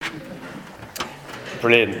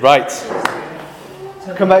Brilliant. Right.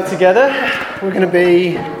 Come back together. We're going to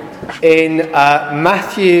be in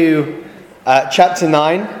Matthew chapter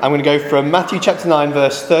 9. I'm going to go from Matthew chapter 9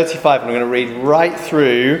 verse 35 and I'm going to read right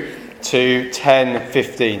through to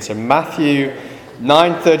 10:15. So Matthew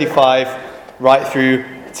 9:35 right through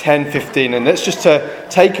 10:15. And let's just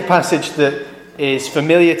take a passage that is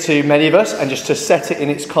familiar to many of us and just to set it in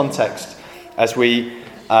its context as we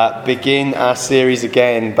begin our series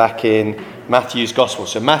again back in Matthew's Gospel.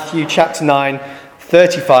 So Matthew chapter 9,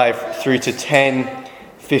 35 through to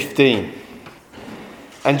 10:15.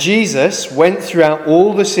 And Jesus went throughout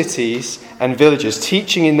all the cities and villages,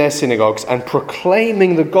 teaching in their synagogues and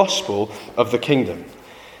proclaiming the gospel of the kingdom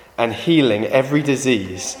and healing every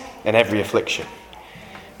disease and every affliction.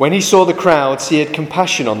 When he saw the crowds, he had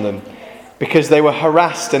compassion on them because they were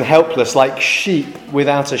harassed and helpless like sheep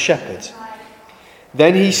without a shepherd.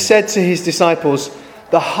 Then he said to his disciples,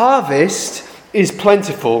 "The harvest is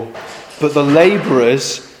plentiful, but the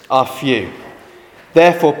labourers are few.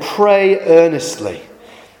 Therefore pray earnestly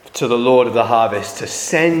to the Lord of the harvest to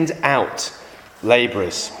send out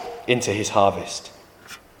labourers into his harvest."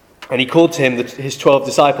 And he called to him his 12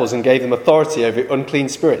 disciples and gave them authority over unclean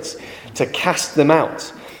spirits to cast them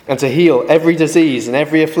out and to heal every disease and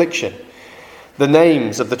every affliction. The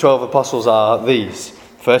names of the 12 apostles are these: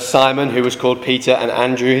 first Simon, who was called Peter, and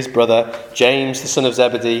Andrew his brother, James the son of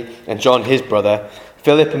Zebedee, and John his brother,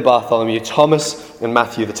 Philip and Bartholomew, Thomas and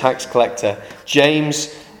Matthew the tax collector, James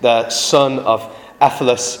the son of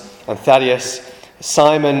Alphaeus and Thaddeus,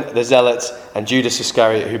 Simon the zealot, and Judas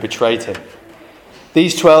Iscariot who betrayed him.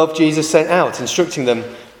 These 12 Jesus sent out, instructing them,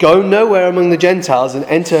 "Go nowhere among the Gentiles and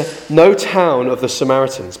enter no town of the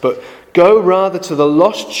Samaritans, but go rather to the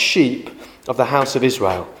lost sheep of the house of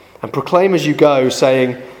Israel, and proclaim as you go,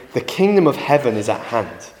 saying, 'The kingdom of heaven is at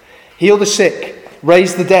hand.' Heal the sick,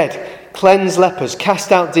 raise the dead, cleanse lepers,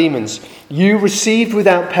 cast out demons. You received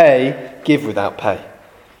without pay, give without pay.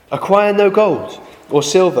 Acquire no gold or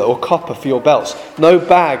silver or copper for your belts, no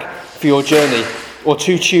bag for your journey, or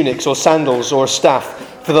 2 tunics or sandals or a staff,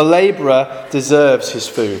 for the labourer deserves his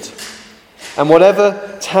food. And whatever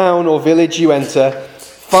town or village you enter,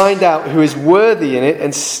 find out who is worthy in it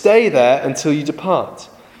and stay there until you depart.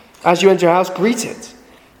 As you enter a house, greet it.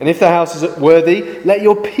 And if the house is worthy, let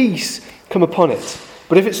your peace come upon it.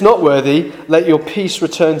 But if it's not worthy, let your peace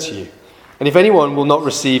return to you. And if anyone will not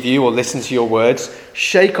receive you or listen to your words,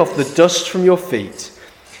 shake off the dust from your feet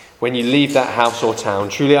when you leave that house or town.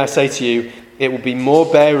 Truly I say to you, it will be more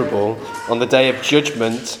bearable on the day of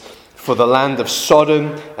judgment for the land of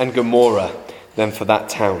Sodom and Gomorrah than for that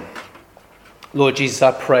town." Lord Jesus,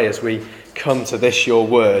 I pray as we come to this, your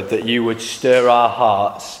word, that you would stir our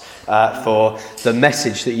hearts for the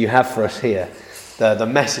message that you have for us here. The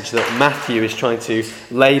message that Matthew is trying to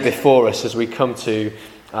lay before us as we come to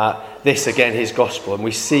this again, his gospel, and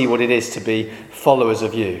we see what it is to be followers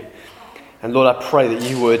of you. And Lord, I pray that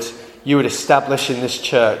you would establish in this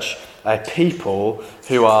church a people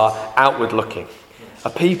who are outward looking, a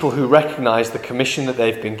people who recognise the commission that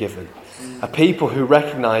they've been given, a people who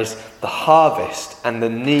recognise the harvest and the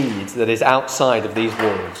need that is outside of these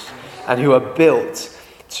walls, and who are built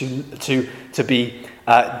to be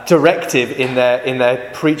directive in their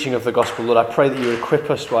preaching of the gospel. Lord, I pray that you would equip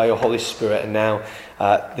us by your Holy Spirit, and now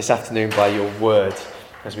this afternoon by your word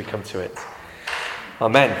as we come to it.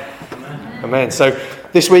 Amen. Amen. So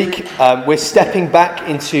this week we're stepping back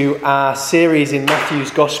into our series in Matthew's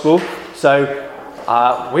Gospel. So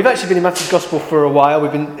we've actually been in Matthew's Gospel for a while.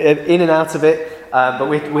 We've been in and out of it, but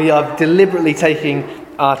we are deliberately taking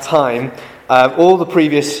our time. All the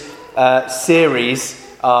previous series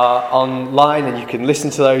are online, and you can listen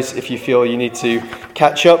to those if you feel you need to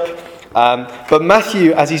catch up. But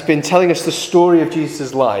Matthew, as he's been telling us the story of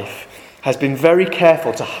Jesus' life, has been very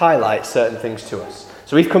careful to highlight certain things to us.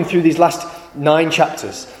 So we've come through these last 9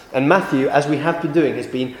 chapters, and Matthew, as we have been doing, has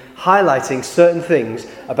been highlighting certain things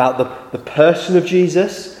about the person of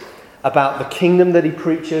Jesus, about the kingdom that he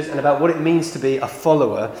preaches, and about what it means to be a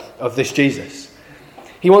follower of this Jesus.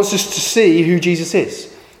 He wants us to see who Jesus is.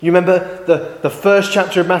 You remember the first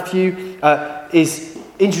chapter of Matthew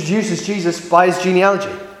introduces Jesus by his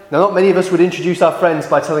genealogy. Now, not many of us would introduce our friends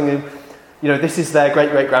by telling them, this is their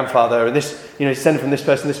great-great-grandfather, and this, descended from this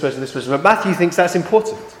person, this person, this person. But Matthew thinks that's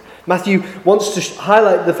important. Matthew wants to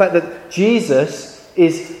highlight the fact that Jesus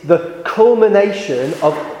is the culmination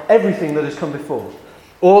of everything that has come before.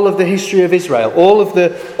 All of the history of Israel, all of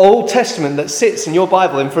the Old Testament that sits in your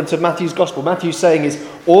Bible in front of Matthew's Gospel. Matthew's saying is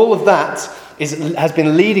all of that has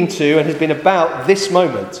been leading to and has been about this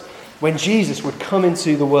moment when Jesus would come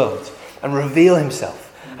into the world and reveal himself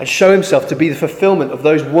and show himself to be the fulfillment of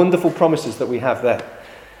those wonderful promises that we have there.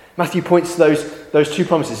 Matthew points to those two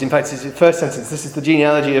promises. In fact, it's the first sentence. This is the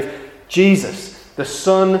genealogy of Jesus, the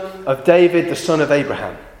son of David, the son of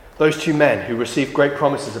Abraham. Those two men who received great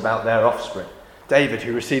promises about their offspring. David,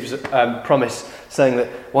 who receives a promise saying that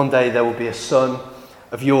one day there will be a son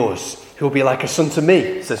of yours who will be like a son to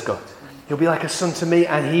me, says God. He'll be like a son to me,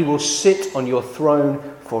 and he will sit on your throne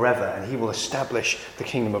forever, and he will establish the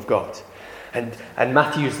kingdom of God. And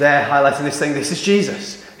Matthew's there highlighting this thing. This is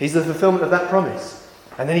Jesus. He's the fulfillment of that promise.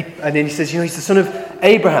 And then he says, he's the son of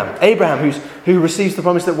Abraham. Abraham, who receives the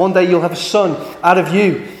promise that one day you'll have a son. Out of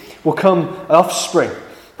you will come an offspring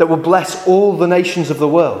that will bless all the nations of the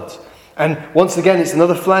world. And once again, it's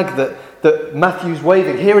another flag that Matthew's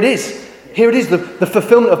waving. Here it is. Here it is, the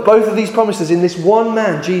fulfillment of both of these promises in this one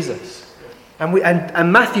man, Jesus.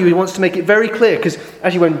 And Matthew wants to make it very clear, because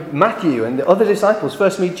actually when Matthew and the other disciples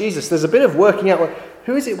first meet Jesus, there's a bit of working out,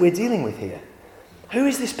 who is it we're dealing with here? Who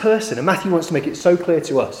is this person? And Matthew wants to make it so clear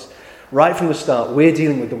to us. Right from the start, we're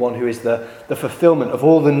dealing with the one who is the fulfillment of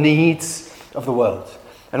all the needs of the world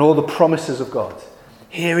and all the promises of God.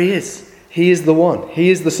 Here he is. He is the one.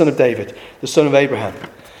 He is the son of David, the son of Abraham.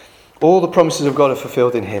 All the promises of God are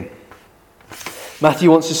fulfilled in him.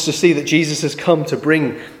 Matthew wants us to see that Jesus has come to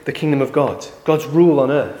bring the kingdom of God, God's rule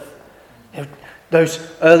on earth. Those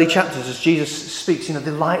early chapters, as Jesus speaks,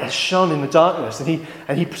 the light has shone in the darkness,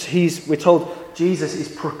 and we're told Jesus is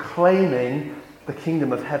proclaiming the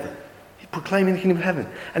kingdom of heaven. He's proclaiming the kingdom of heaven,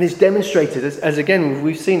 and it's demonstrated as again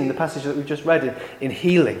we've seen in the passage that we've just read in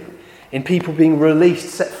healing, in people being released,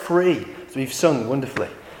 set free, as we've sung wonderfully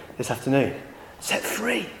this afternoon, set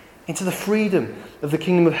free into the freedom of the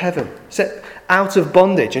kingdom of heaven, set out of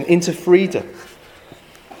bondage and into freedom.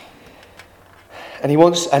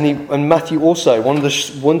 And Matthew also, one of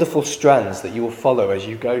the wonderful strands that you will follow as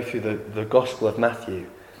you go through the Gospel of Matthew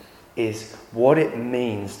is what it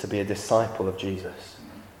means to be a disciple of Jesus.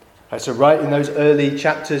 Right, so right in those early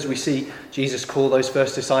chapters, we see Jesus call those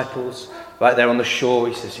first disciples. Right there on the shore,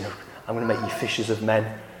 he says, I'm going to make you fishers of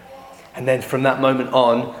men. And then from that moment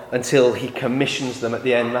on, until he commissions them at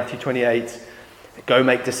the end, Matthew 28, go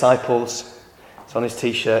make disciples. It's on his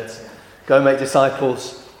t-shirt. Go make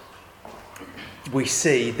disciples. We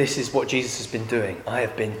see this is what Jesus has been doing. I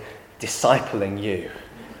have been discipling you.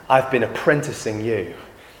 I've been apprenticing you.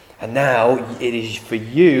 And now it is for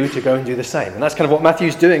you to go and do the same. And that's kind of what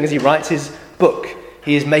Matthew's doing as he writes his book.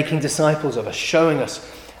 He is making disciples of us, showing us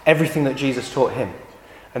everything that Jesus taught him,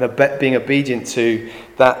 and being obedient to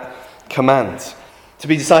that command. To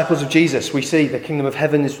be disciples of Jesus, we see the kingdom of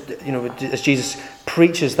heaven is, as Jesus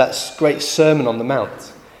preaches that great Sermon on the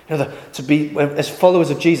Mount. To be as followers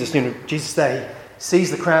of Jesus, Jesus there, he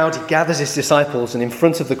sees the crowd, he gathers his disciples, and in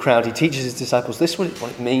front of the crowd, he teaches his disciples this is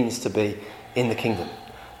what it means to be in the kingdom,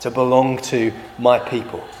 to belong to my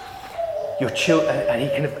people, your children, and he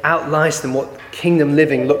kind of outlines them what kingdom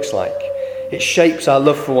living looks like. It shapes our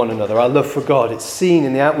love for one another, our love for God. It's seen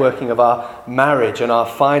in the outworking of our marriage and our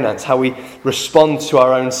finance, how we respond to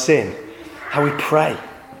our own sin, how we pray.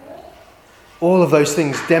 All of those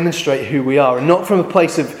things demonstrate who we are, and not from a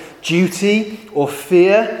place of duty or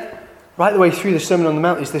fear. Right the way through the Sermon on the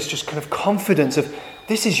Mount is this just kind of confidence of,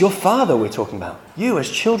 this is your Father we're talking about. You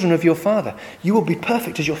as children of your Father. You will be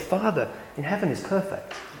perfect as your Father in heaven is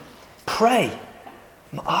perfect. Pray,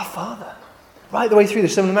 our Father. Right the way through the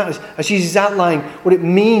Sermon on the Mount, as Jesus is outlining what it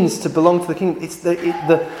means to belong to the kingdom,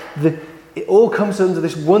 it all comes under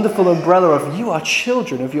this wonderful umbrella of you are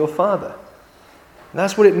children of your Father. And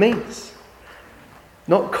that's what it means.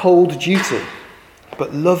 Not cold duty,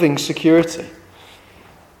 but loving security.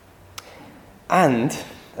 And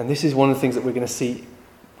this is one of the things that we're going to see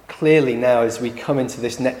clearly now as we come into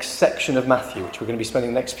this next section of Matthew, which we're going to be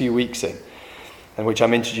spending the next few weeks in, and which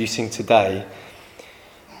I'm introducing today.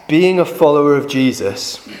 Being a follower of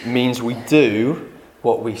Jesus means we do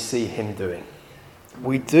what we see him doing.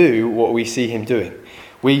 We do what we see him doing.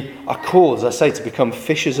 We are called, as I say, to become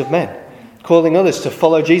fishers of men, calling others to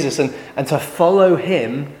follow Jesus and to follow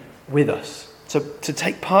him with us, to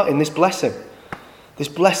take part in this blessing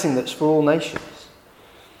that's for all nations.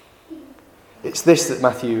 It's this that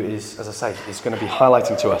Matthew is, as I say, is going to be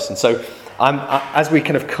highlighting to us. And so as we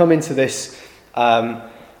kind of come into this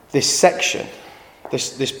section,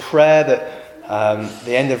 this prayer that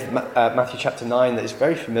the end of Matthew chapter 9 that is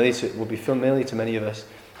very familiar will be familiar to many of us,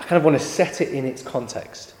 I kind of want to set it in its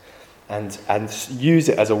context and use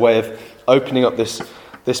it as a way of opening up this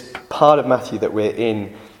part of Matthew that we're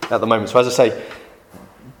in at the moment. So as I say,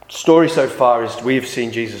 story so far is we've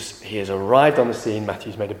seen Jesus. He has arrived on the scene.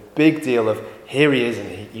 Matthew's made a big deal of here he is,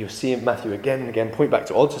 and you see Matthew again and again point back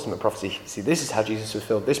to Old Testament prophecy. See, this is how Jesus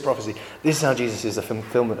fulfilled this prophecy. This is how Jesus is the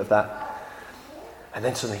fulfillment of that. And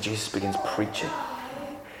then suddenly Jesus begins preaching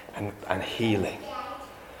and healing.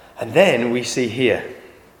 And then we see here,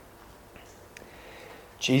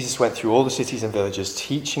 Jesus went through all the cities and villages,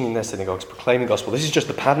 teaching in their synagogues, proclaiming the gospel. This is just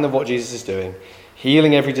the pattern of what Jesus is doing,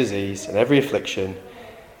 healing every disease and every affliction.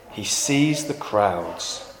 He sees the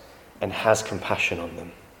crowds and has compassion on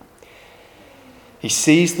them. He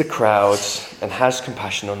sees the crowds and has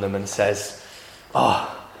compassion on them and says,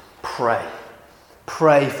 pray.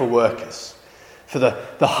 Pray for workers. For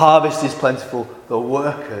the harvest is plentiful, the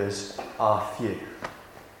workers are few.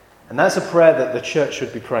 And that's a prayer that the church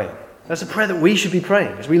should be praying. That's a prayer that we should be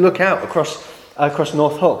praying as we look out across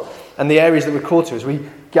North Hull and the areas that we're called to, as we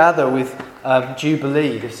gather with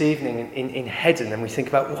Jubilee this evening in Headon, and we think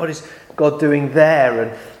about what is God doing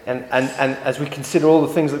there, and as we consider all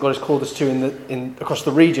the things that God has called us to across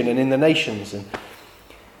the region and in the nations, and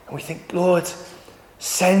we think, Lord,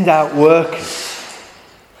 send out workers.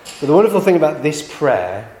 But the wonderful thing about this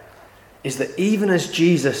prayer is that even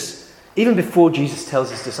before Jesus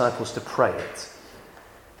tells his disciples to pray it,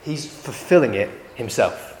 he's fulfilling it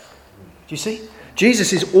himself. Do you see?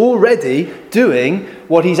 Jesus is already doing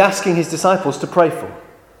what he's asking his disciples to pray for.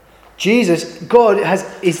 God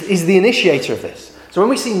is the initiator of this. So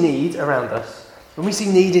when we see need around us, when we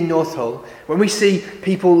see need in North Hull, when we see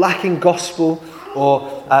people lacking gospel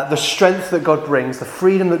or the strength that God brings, the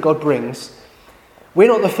freedom that God brings, we're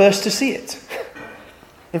not the first to see it.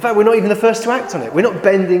 In fact, we're not even the first to act on it. We're not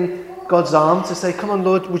bending God's arm to say, come on,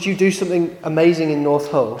 Lord, would you do something amazing in North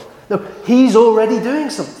Hull? No, he's already doing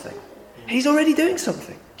something. He's already doing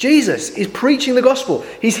something. Jesus is preaching the gospel.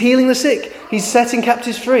 He's healing the sick. He's setting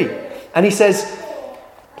captives free. And he says,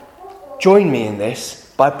 join me in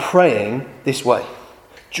this by praying this way.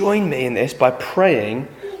 Join me in this by praying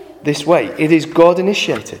this way. It is God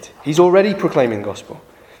initiated. He's already proclaiming the gospel.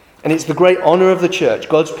 And it's the great honour of the church,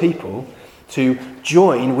 God's people, to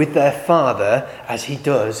join with their Father as he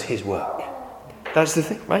does his work. That's the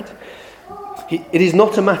thing, right? It is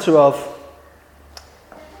not a matter of,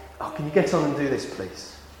 can you get on and do this,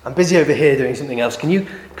 please? I'm busy over here doing something else.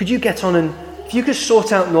 Could you get on and, if you could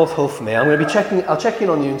sort out North Hull for me, I'll check in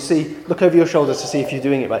on you and look over your shoulders to see if you're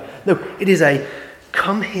doing it right. No, it is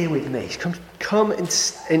come here with me. Come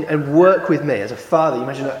and work with me as a father. You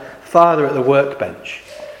imagine a father at the workbench.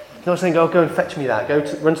 Not saying, go and fetch me that.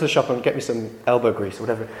 Run to the shop and get me some elbow grease or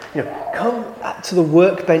whatever. Come to the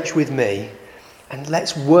workbench with me and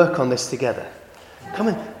let's work on this together. Come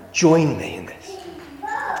and join me in this.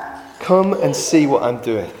 Come and see what I'm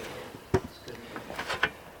doing.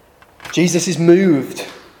 Jesus is moved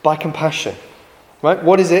by compassion. Right?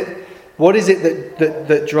 What is it? What is it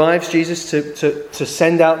that drives Jesus to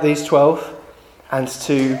send out these 12 and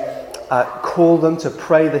to call them to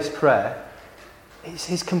pray this prayer? It's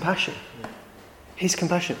his compassion. His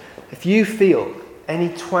compassion. If you feel any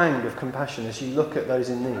twang of compassion as you look at those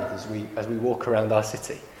in need, as we walk around our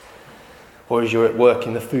city, or as you're at work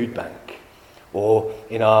in the food bank, or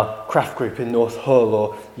in our craft group in North Hull,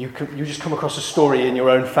 or you just come across a story in your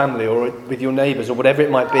own family, or with your neighbours, or whatever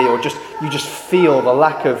it might be, or you just feel the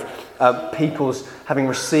lack of people's having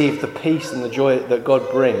received the peace and the joy that God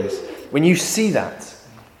brings. When you see that,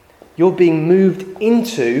 you're being moved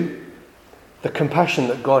into the compassion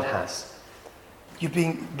that God has. It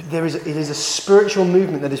is a spiritual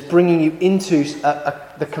movement that is bringing you into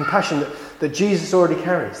the compassion that Jesus already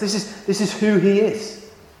carries. This is who he is.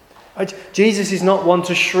 Right? Jesus is not one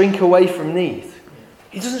to shrink away from need.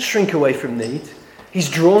 He doesn't shrink away from need. He's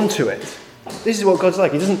drawn to it. This is what God's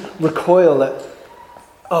like. He doesn't recoil at,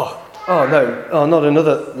 not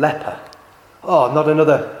another leper. Oh, not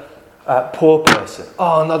another poor person.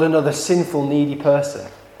 Oh, not another sinful, needy person.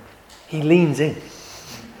 He leans in.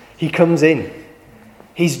 He comes in.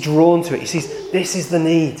 He's drawn to it. He sees, this is the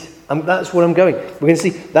need. And that's what I'm going. We're going to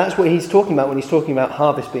see, that's what he's talking about when he's talking about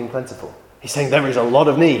harvest being plentiful. He's saying there is a lot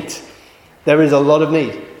of need. There is a lot of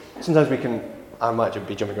need. Sometimes I might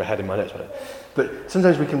be jumping ahead in my notes, but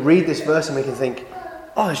sometimes we can read this verse and we can think,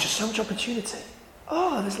 there's just so much opportunity.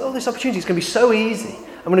 There's all this opportunity. It's going to be so easy.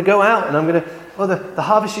 I'm going to go out and I'm going to, the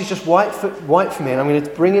harvest is just white for me and I'm going to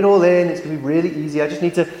bring it all in. It's going to be really easy. I just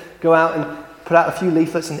need to go out and put out a few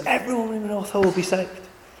leaflets and everyone in North Hull will be saved.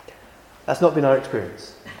 That's not been our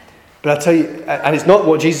experience. But I'll tell you, and it's not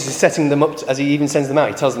what Jesus is setting them up to, as he even sends them out.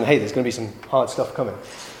 He tells them, hey, there's going to be some hard stuff coming. In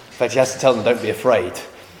fact, he has to tell them, don't be afraid.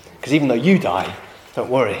 Because even though you die, don't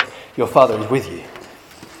worry, your Father is with you.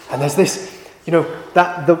 And there's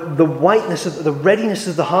that the whiteness of the readiness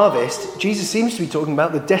of the harvest, Jesus seems to be talking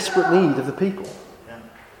about the desperate need of the people. Yeah.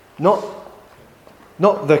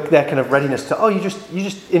 Not their kind of readiness to, you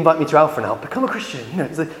just invite me to Alpha now, become a Christian.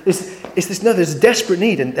 There's a desperate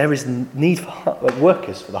need, and there is need for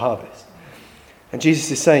workers for the harvest. And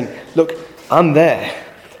Jesus is saying, look, I'm there.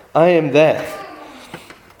 I am there.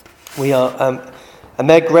 We are, and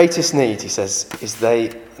their greatest need, he says, is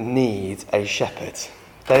they need a shepherd.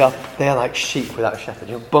 They are like sheep without a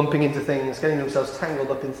shepherd. Bumping into things, getting themselves tangled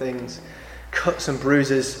up in things, cuts and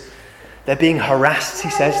bruises. They're being harassed, he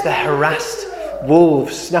says. They're harassed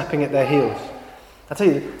wolves snapping at their heels. I tell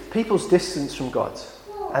you, people's distance from God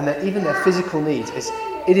and even their physical needs,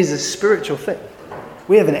 it is a spiritual thing.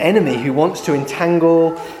 We have an enemy who wants to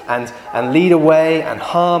entangle and lead away and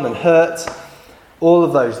harm and hurt all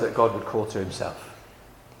of those that God would call to himself.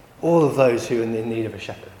 All of those who are in need of a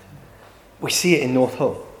shepherd. We see it in North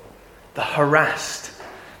Hull. The harassed,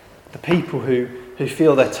 the people who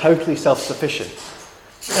feel they're totally self-sufficient.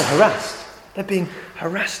 They're harassed. They're being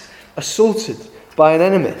harassed, assaulted by an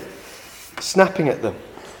enemy, snapping at them,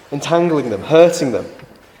 entangling them, hurting them.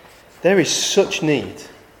 There is such need.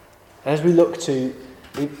 As we look to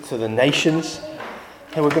the nations,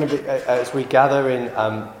 we're going to be, as we gather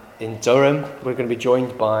in Durham, we're going to be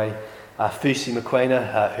joined by Fusi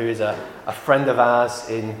Mokoena, who is a friend of ours.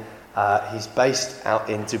 He's based out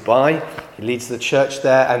in Dubai. He leads the church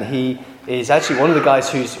there, and he is actually one of the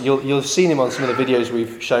guys you'll have seen him on some of the videos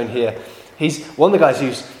we've shown here. He's one of the guys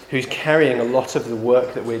who's carrying a lot of the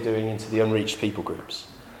work that we're doing into the unreached people groups.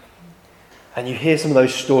 And you hear some of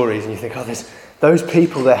those stories, and you think, there's those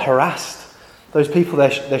people, they're harassed. Those people,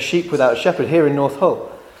 they're sheep without a shepherd. Here in North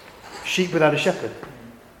Hull, sheep without a shepherd.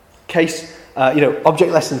 Case,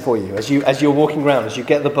 object lesson for you as you're walking around, as you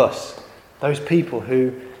get the bus. Those people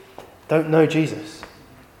who don't know Jesus.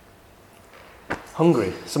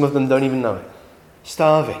 Hungry. Some of them don't even know it.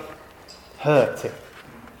 Starving. Hurting.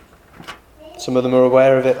 Some of them are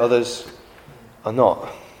aware of it, others are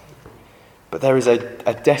not. But there is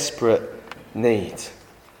a desperate need.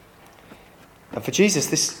 And for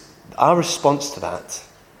Jesus, our response to that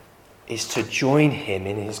is to join him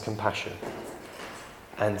in his compassion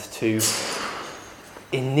and to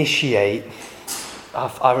initiate.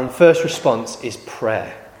 Our first response is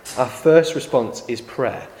prayer. Our first response is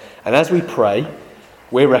prayer. And as we pray,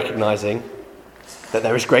 we're recognizing that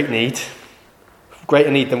there is great need.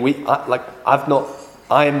 Greater need than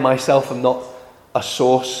I myself am not a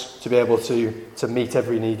source to be able to meet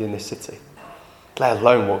every need in this city, let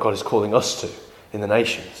alone what God is calling us to in the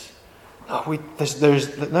nations.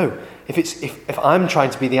 If I'm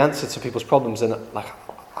trying to be the answer to people's problems, then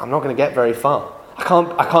I'm not going to get very far. I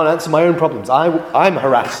can't answer my own problems. I'm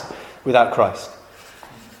harassed without Christ.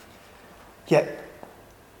 Yet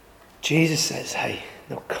Jesus says, hey,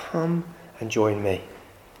 now come and join me.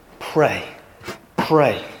 Pray.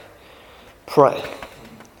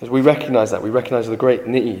 As we recognise that, we recognise the great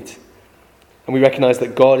need. And we recognise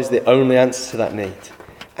that God is the only answer to that need.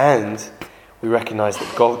 And we recognise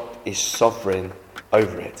that God is sovereign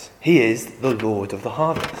over it. He is the Lord of the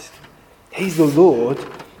harvest. He's the Lord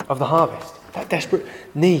of the harvest. That desperate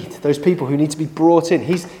need, those people who need to be brought in.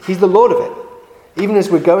 He's the Lord of it. Even as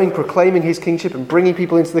we're going, proclaiming his kingship and bringing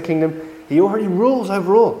people into the kingdom, he already rules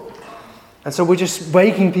over all. And so we're just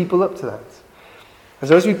waking people up to that. And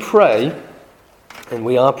so as we pray, and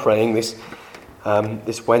we are praying this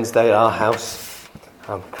Wednesday at our house,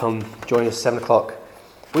 come join us 7 o'clock,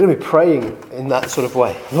 we're going to be praying in that sort of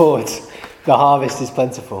way. Lord, the harvest is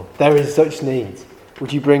plentiful. There is such need.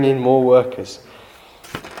 Would you bring in more workers?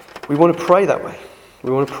 We want to pray that way. We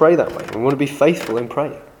want to pray that way. We want to be faithful in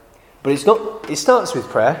praying. But it starts with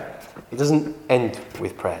prayer. It doesn't end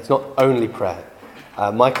with prayer. It's not only prayer.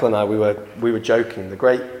 Michael and I, we were joking. The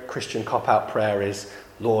great Christian cop-out prayer is,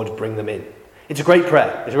 Lord, bring them in. It's a great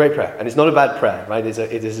prayer. It's a great prayer. And it's not a bad prayer, right?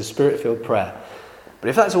 It is a spirit-filled prayer. But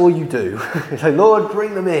if that's all you do, you say, Lord,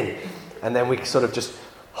 bring them in. And then we sort of just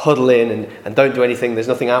huddle in and don't do anything. There's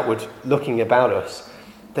nothing outward looking about us.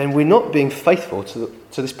 Then we're not being faithful to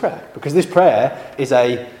this prayer. Because this prayer is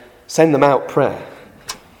a send them out prayer.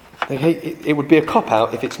 It would be a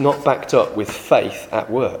cop-out if it's not backed up with faith at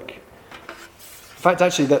work. In fact,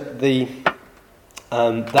 actually,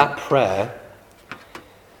 that prayer,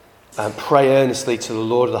 pray earnestly to the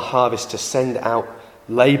Lord of the harvest to send out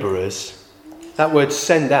labourers. That word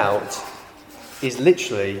 "send out" is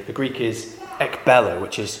literally, the Greek is ekbelo,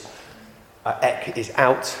 which is ek is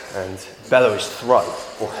out and bello is throw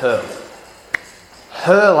or hurl.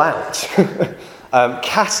 Hurl out,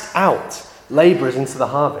 cast out labourers into the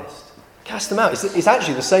harvest. Cast them out. It's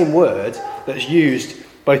actually the same word that's used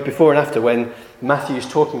both before and after when Matthew is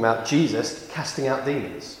talking about Jesus casting out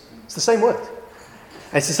demons. It's the same word.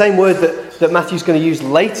 And it's the same word that Matthew's going to use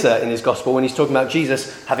later in his gospel when he's talking about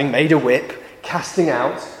Jesus having made a whip, casting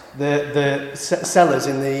out the sellers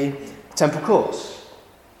in the temple courts.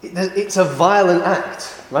 It's a violent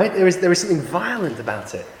act, right? There is something violent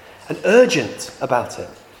about it and urgent about it.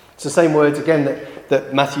 It's the same words, again,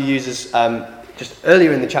 that Matthew uses just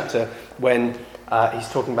earlier in the chapter when he's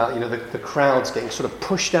talking about, the crowds getting sort of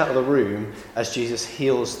pushed out of the room as Jesus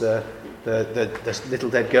heals the little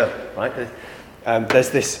dead girl, right? There's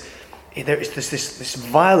this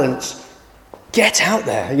violence, get out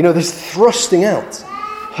there, this thrusting out,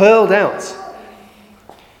 hurled out.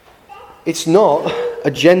 It's not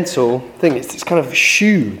a gentle thing, it's kind of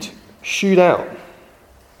shooed out.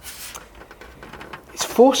 It's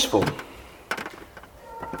forceful.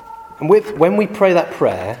 And when we pray that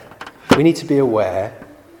prayer, we need to be aware,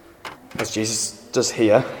 as Jesus does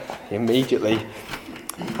here, he immediately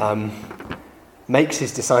makes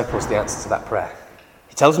his disciples the answer to that prayer.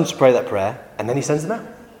 He tells them to pray that prayer, and then he sends them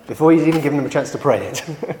out, before he's even given them a chance to pray it.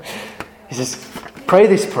 He says, pray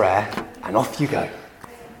this prayer, and off you go.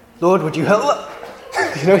 Lord, would you help?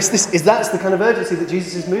 That's the kind of urgency that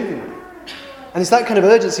Jesus is moving with. And it's that kind of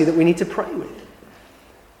urgency that we need to pray with.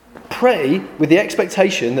 Pray with the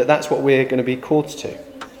expectation that that's what we're going to be called to.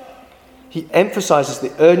 He emphasizes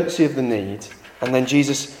the urgency of the need, and then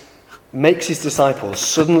Jesus makes his disciples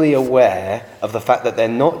suddenly aware of the fact that they're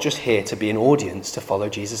not just here to be an audience to follow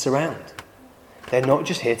Jesus around. They're not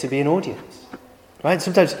just here to be an audience. Right?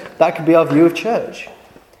 Sometimes that can be our view of church.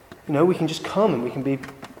 We can just come and we can be,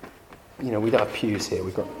 we don't have pews here,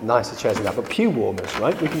 we've got nicer chairs than that, but pew warmers,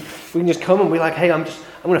 right? We can just come and be like, hey, I'm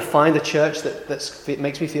going to find a church that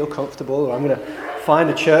makes me feel comfortable, or I'm going to find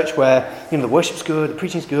a church where, the worship's good, the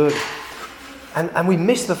preaching's good. And we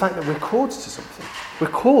miss the fact that we're called to something. We're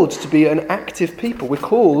called to be an active people. We're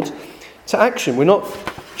called to action. We're not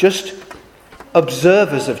just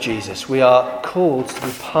observers of Jesus. We are called to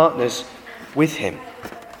be partners with him.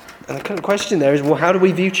 And the kind of question there is, well, how do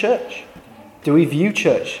we view church? Do we view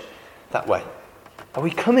church that way? Are we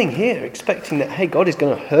coming here expecting that, hey, God is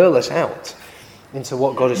going to hurl us out into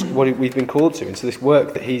what we've been called to, into this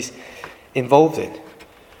work that he's involved in?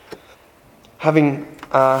 Having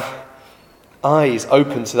eyes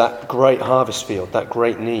open to that great harvest field, that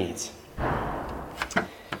great need.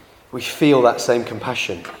 We feel that same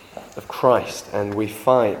compassion of Christ, and we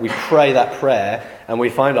pray that prayer, and we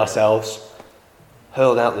find ourselves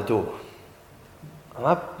hurled out the door.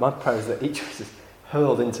 And my prayer is that each of us is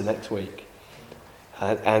hurled into next week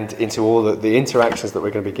and into all the interactions that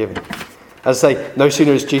we're going to be given. As I say, no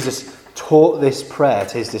sooner has Jesus taught this prayer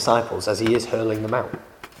to his disciples as he is hurling them out.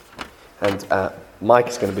 And Mike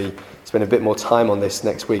is going to spend a bit more time on this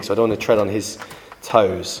next week, so I don't want to tread on his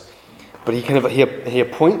toes. But he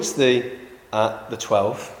appoints the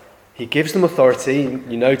 12. He gives them authority.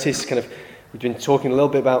 You notice, we've been talking a little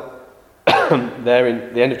bit about there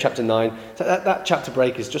in the end of chapter 9. So that chapter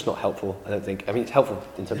break is just not helpful, I don't think. I mean, it's helpful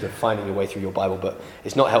in terms of finding your way through your Bible, but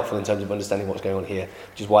it's not helpful in terms of understanding what's going on here,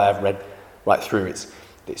 which is why I've read right through.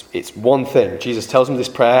 It's one thing. Jesus tells them this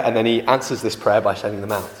prayer, and then he answers this prayer by sending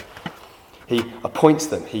them out. He appoints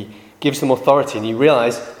them. He gives them authority, and you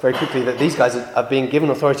realise very quickly that these guys are being given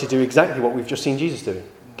authority to do exactly what we've just seen Jesus do.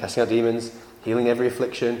 Casting out demons, healing every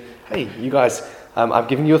affliction. Hey, you guys, I've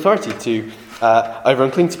given you authority to over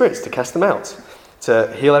unclean spirits, to cast them out,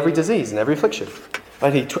 to heal every disease and every affliction.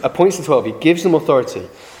 And he appoints the 12. He gives them authority.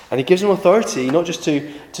 And he gives them authority not just to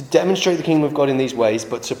demonstrate the kingdom of God in these ways,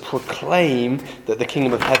 but to proclaim that the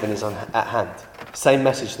kingdom of heaven is at hand. Same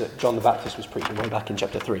message that John the Baptist was preaching way back in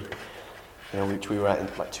chapter 3. Which we were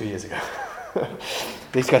at 2 years ago.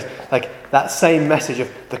 These guys, that same message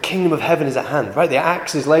of the kingdom of heaven is at hand, right? The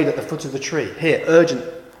axe is laid at the foot of the tree. Here, urgent.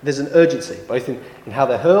 There's an urgency, both in how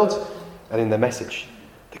they're hurled and in their message.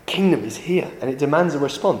 The kingdom is here, and it demands a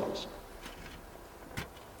response.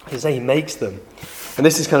 As he makes them. And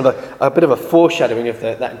this is kind of a bit of a foreshadowing of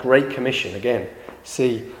that Great Commission. Again,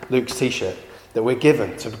 see Luke's t-shirt, that we're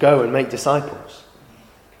given to go and make disciples.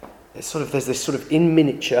 There's this sort of in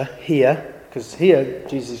miniature here, because here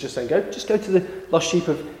Jesus is just saying, go to the lost sheep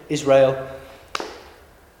of Israel.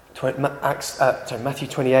 Matthew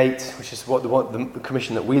 28, which is the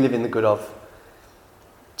commission that we live in the good of,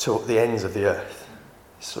 to the ends of the earth.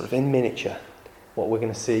 It's sort of in miniature what we're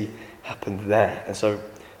going to see happen there. And so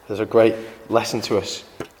there's a great lesson to us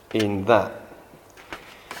in that.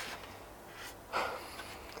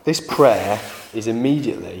 This prayer is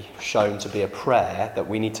immediately shown to be a prayer that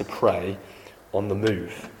we need to pray on the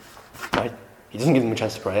move. Right? He doesn't give them a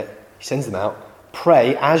chance to pray it. He sends them out.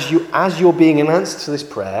 pray as you're being an answer to this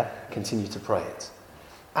prayer. Continue to pray it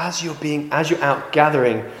as you're out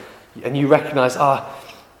gathering, and you recognise,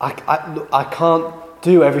 I can't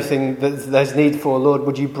do everything that there's need for. Lord,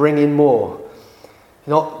 would you bring in more?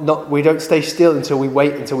 We don't stay still until we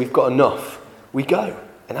wait until we've got enough. We go,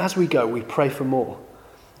 and as we go, we pray for more.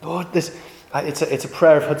 Lord, it's a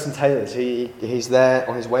prayer of Hudson Taylor's. He's there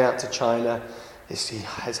on his way out to China. He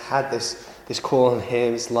has had this call on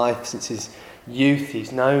him, his life since his youth.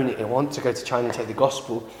 He's known he wants to go to China and take the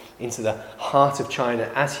gospel into the heart of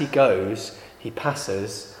China. As he goes, he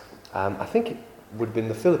passes, I think it would have been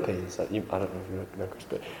the Philippines. I don't know if you know, Chris,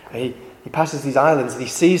 but he passes these islands and he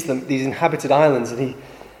sees them, these inhabited islands, and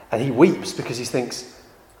he weeps because he thinks,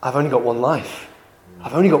 I've only got one life.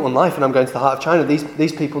 I've only got one life, and I'm going to the heart of China.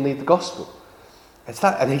 These people need the gospel. It's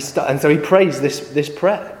that, and so he prays this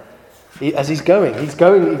prayer. As he's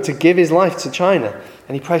going to give his life to China,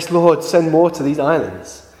 and he prays, Lord, send more to these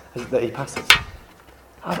islands that he passes.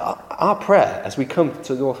 Our prayer as we come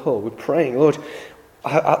to North Hall, we're praying, Lord,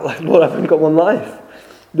 I've only got one life.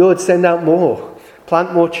 Lord, send out more.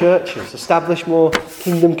 Plant more churches. Establish more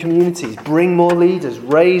kingdom communities. Bring more leaders.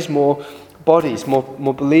 Raise more bodies,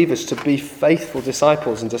 more believers to be faithful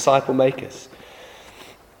disciples and disciple makers.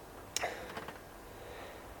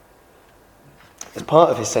 As part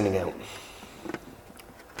of his sending out,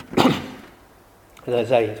 as I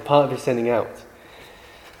say, as part of his sending out,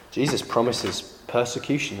 Jesus promises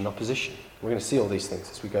persecution and opposition. We're going to see all these things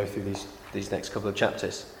as we go through these next couple of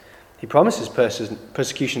chapters. He promises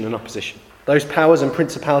persecution and opposition. Those powers and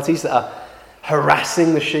principalities that are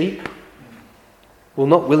harassing the sheep will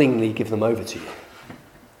not willingly give them over to you.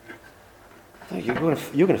 No, you're going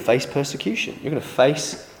to face persecution. You're going to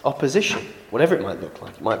face opposition, whatever it might look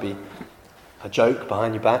like. It might be a joke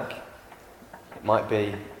behind your back. It might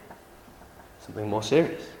be something more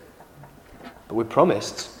serious. But we're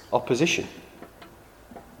promised opposition.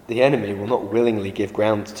 The enemy will not willingly give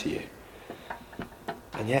ground to you.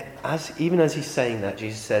 And yet, even as he's saying that,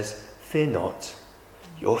 Jesus says, fear not,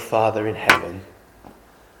 your Father in heaven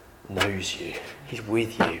knows you. He's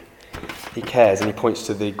with you. He cares, and he points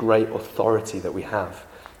to the great authority that we have,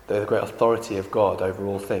 the great authority of God over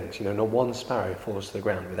all things. Not one sparrow falls to the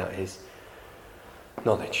ground without his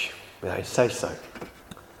knowledge, without his say-so.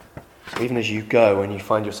 So even as you go and you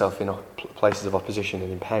find yourself in places of opposition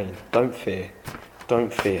and in pain, don't fear.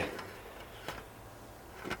 Don't fear.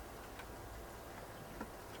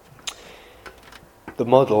 The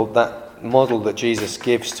model that Jesus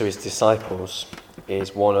gives to his disciples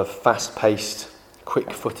is one of fast-paced,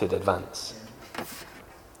 quick-footed advance.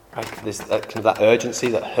 Right? There's that urgency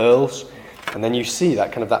that hurls, and then you see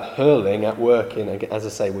that hurling at work in, as I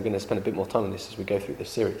say, we're going to spend a bit more time on this as we go through this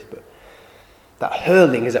series, but that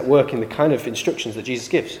hurling is at work in the kind of instructions that Jesus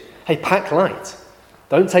gives. Hey, pack light.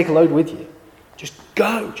 Don't take a load with you. Just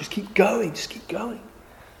go. Just keep going. Just keep going.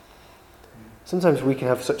 Sometimes we can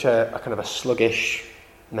have such a kind of a sluggish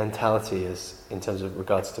mentality as in terms of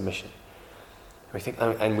regards to mission. We think,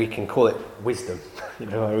 and we can call it wisdom. We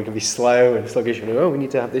can be slow and sluggish. And we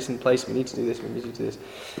need to have this in place. We need to do this. We need to do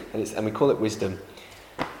this. And we call it wisdom.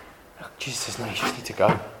 Jesus says, no, you just need to go.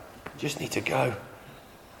 You just need to go.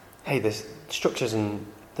 Hey, there's structures and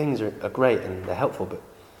things are great and they're helpful, but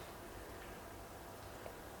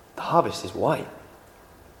the harvest is white.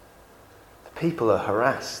 The people are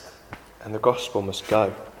harassed, and the gospel must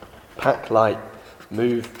go. Pack light,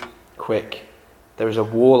 move quick. There is a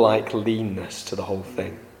warlike leanness to the whole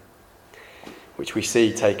thing, which we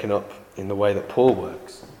see taken up in the way that Paul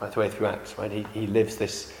works, right the way through Acts. Right, he lives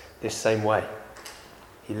this same way.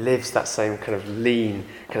 He lives that same kind of lean,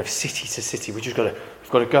 kind of city to city. We've got to go.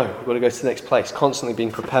 We've got to go to the next place. Constantly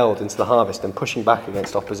being propelled into the harvest and pushing back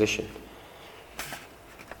against opposition.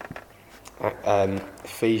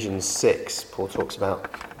 Ephesians 6, Paul talks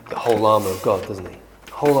about the whole armour of God, doesn't he?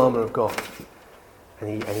 The whole armour of God.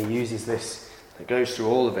 And he uses this, it goes through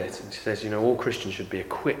all of it, and he says, all Christians should be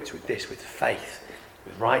equipped with this, with faith,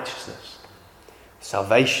 with righteousness,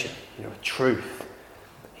 salvation, with truth.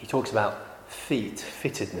 He talks about fitted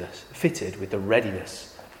with the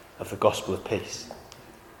readiness of the gospel of peace.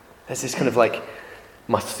 There's this kind of like,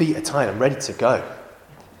 my feet are tied, I'm ready to go.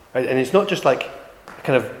 Right? And it's not just like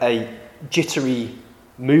kind of a jittery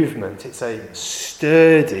movement, it's a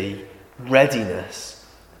sturdy readiness,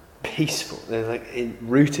 peaceful, they're like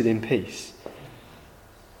rooted in peace.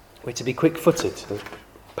 We're to be quick-footed,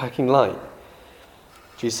 packing light.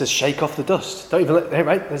 Jesus says, shake off the dust. Don't even let,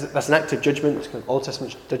 right? That's an act of judgment, it's kind of Old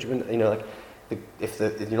Testament judgment, if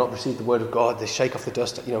you're not received the word of God, they shake off the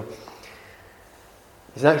dust, It's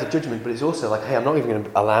an act of judgment, but it's also like, hey, I'm not even going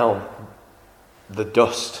to allow the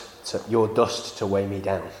dust to weigh me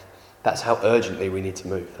down. That's how urgently we need to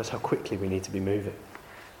move. That's how quickly we need to be moving.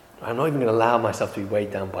 I'm not even going to allow myself to be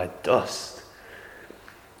weighed down by dust.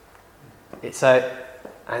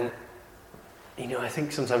 I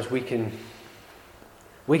think sometimes we can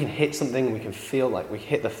hit something, we can feel like we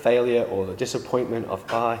hit the failure or the disappointment of,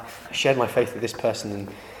 I shared my faith with this person and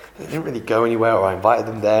they didn't really go anywhere, or I invited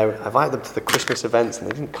them there. I invited them to the Christmas events and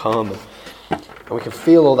they didn't come. And we can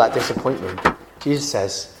feel all that disappointment. Jesus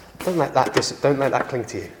says, don't let that cling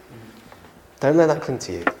to you. Don't let that cling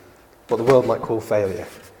to you. What the world might call failure.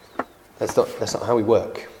 That's not how we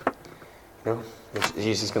work.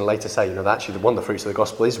 Jesus is going to later say, that actually one of the fruits of the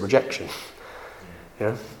gospel is rejection.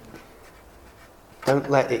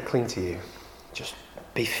 Don't let it cling to you. Just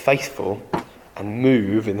be faithful and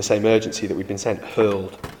move in the same urgency that we've been sent,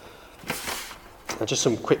 hurled. Now, just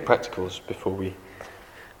some quick practicals before we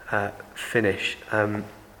finish. I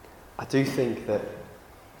do think that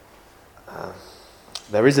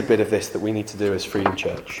there is a bit of this that we need to do as Freedom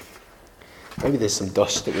Church. Maybe there's some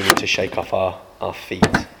dust that we need to shake off our feet.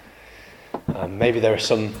 Maybe there are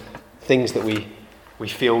some things that we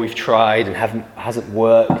feel we've tried and hasn't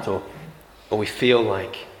worked, or we feel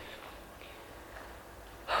like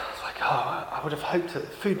I would have hoped that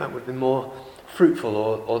food bank would have been more fruitful,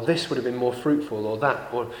 or this would have been more fruitful, or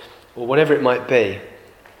that, or whatever it might be.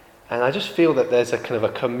 And I just feel that there's a kind of a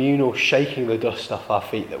communal shaking the dust off our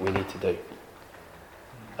feet that we need to do.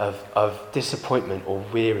 Of disappointment or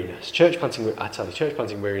weariness. Church planting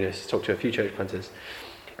weariness, talk to a few church planters,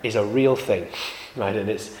 is a real thing, right? And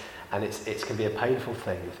it can be a painful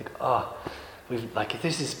thing. You think, if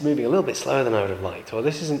this is moving a little bit slower than I would have liked, or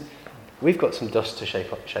this isn't, we've got some dust to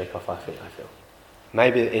shake off our feet, I feel.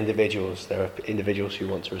 Maybe there are individuals who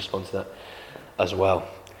want to respond to that as well.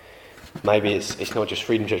 Maybe it's not just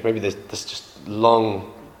Freedom Church, maybe there's just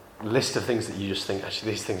long list of things that you just think,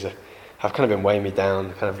 actually these things have kind of been weighing me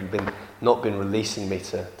down, kind of not been releasing me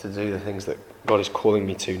to do the things that God is calling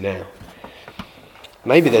me to now.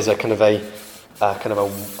 Maybe there's a kind of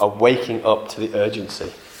a waking up to the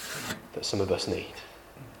urgency that some of us need.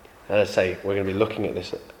 And as I say, we're going to be looking at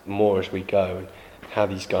this more as we go, and how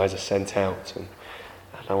these guys are sent out. And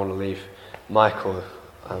I want to leave Michael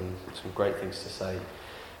some great things to say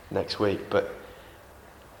next week. But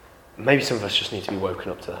maybe some of us just need to be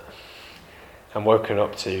woken up to that, and woken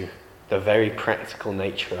up to the very practical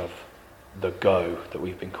nature of the go that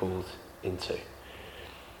we've been called into.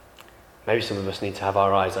 Maybe some of us need to have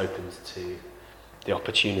our eyes opened to the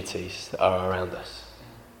opportunities that are around us.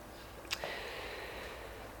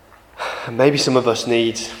 And maybe some of us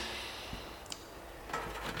need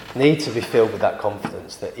to be filled with that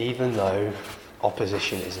confidence that even though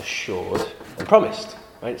opposition is assured and promised,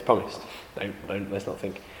 right? It's promised. Let's not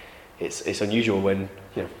think it's unusual when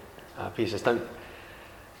Peter says,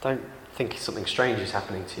 don't think something strange is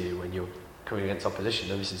happening to you when you're coming against opposition.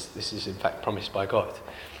 No, this is in fact promised by God.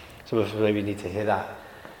 Some of us maybe need to hear that,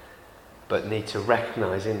 but need to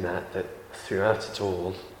recognise in that throughout it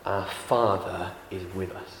all, our Father is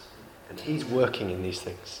with us. And He's working in these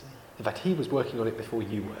things. In fact, He was working on it before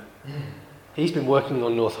you were. He's been working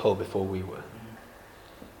on North Hull before we were.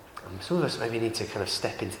 And some of us maybe need to kind of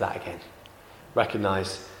step into that again.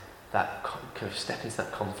 Recognise that, kind of step into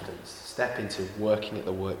that confidence. Step into working at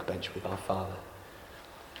the workbench with our Father.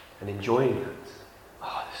 And enjoying that.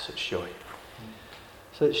 Oh, there's such joy.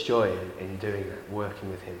 Such joy in doing that, working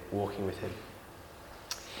with Him, walking with Him.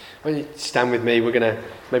 When you stand with me, we're going to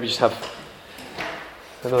maybe just have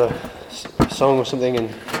another song or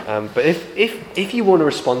something. But if you want to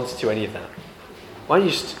respond to any of that, why don't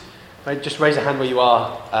you just raise a hand where you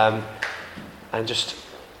are, and just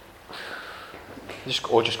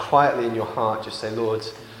quietly in your heart, just say, Lord,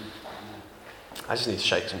 I just need to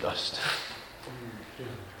shake some dust.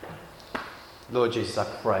 Lord Jesus, I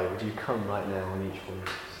pray, would you come right now on each one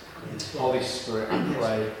of us? Holy Spirit, I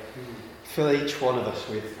pray, fill each one of us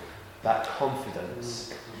with that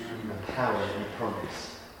confidence and power that you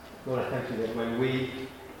promise. Lord, I thank you that when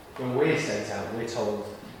we're sent out, we're told,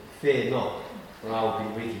 fear not, for I will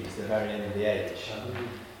be with you to the very end of the age.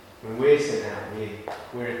 When we're sent out,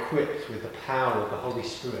 we're equipped with the power of the Holy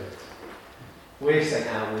Spirit. We're sent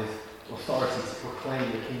out with authority to proclaim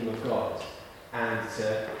the kingdom of God, and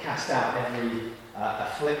to cast out every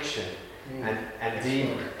affliction and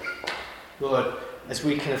demon. Lord, as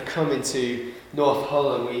we kind of come into North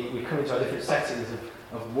Hull and we come into our different settings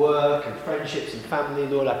of work and friendships and family,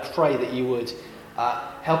 Lord, I pray that you would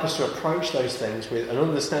help us to approach those things with an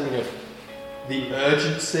understanding of the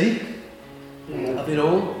urgency of it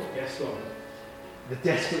all. Yes, Lord. The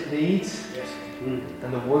desperate needs. Yes.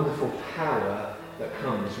 And the wonderful power that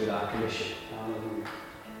comes with our commission.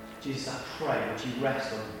 Jesus, I pray that you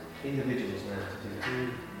rest on individuals now to do that.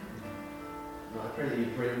 And I pray that you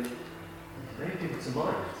bring people to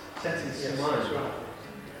mind, settings to mind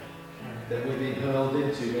that we're being hurled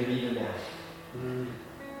into, maybe even now.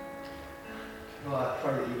 Lord, I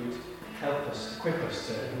pray that you would help us, equip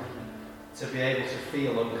us to be able to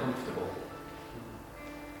feel uncomfortable.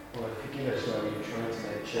 Lord, forgive us where we're trying to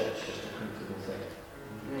make church just a comfortable thing.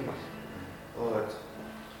 Lord,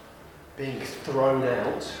 being thrown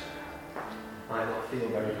out might not feel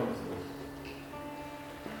very comfortable.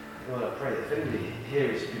 Lord, I pray that if anybody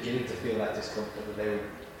here is beginning to feel that discomfort, that they will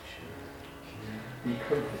be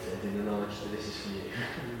comforted in the knowledge that this is for you.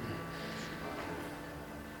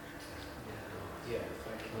 Yeah,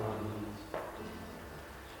 thank you.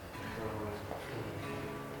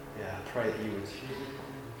 Yeah, I pray that you would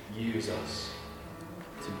use us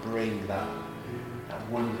to bring that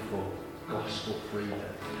wonderful gospel freedom,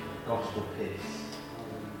 gospel peace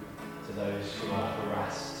to those who are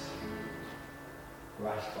harassed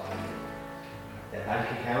by their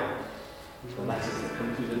bank account, the letters that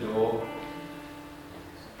come through the door,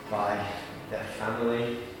 by their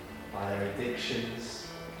family, by their addictions,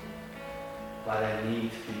 by their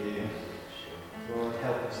need for you. Lord,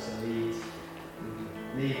 help us to lead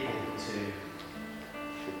people to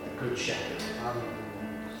a good shepherd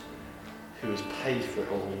who has paid for it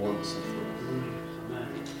all once and for all.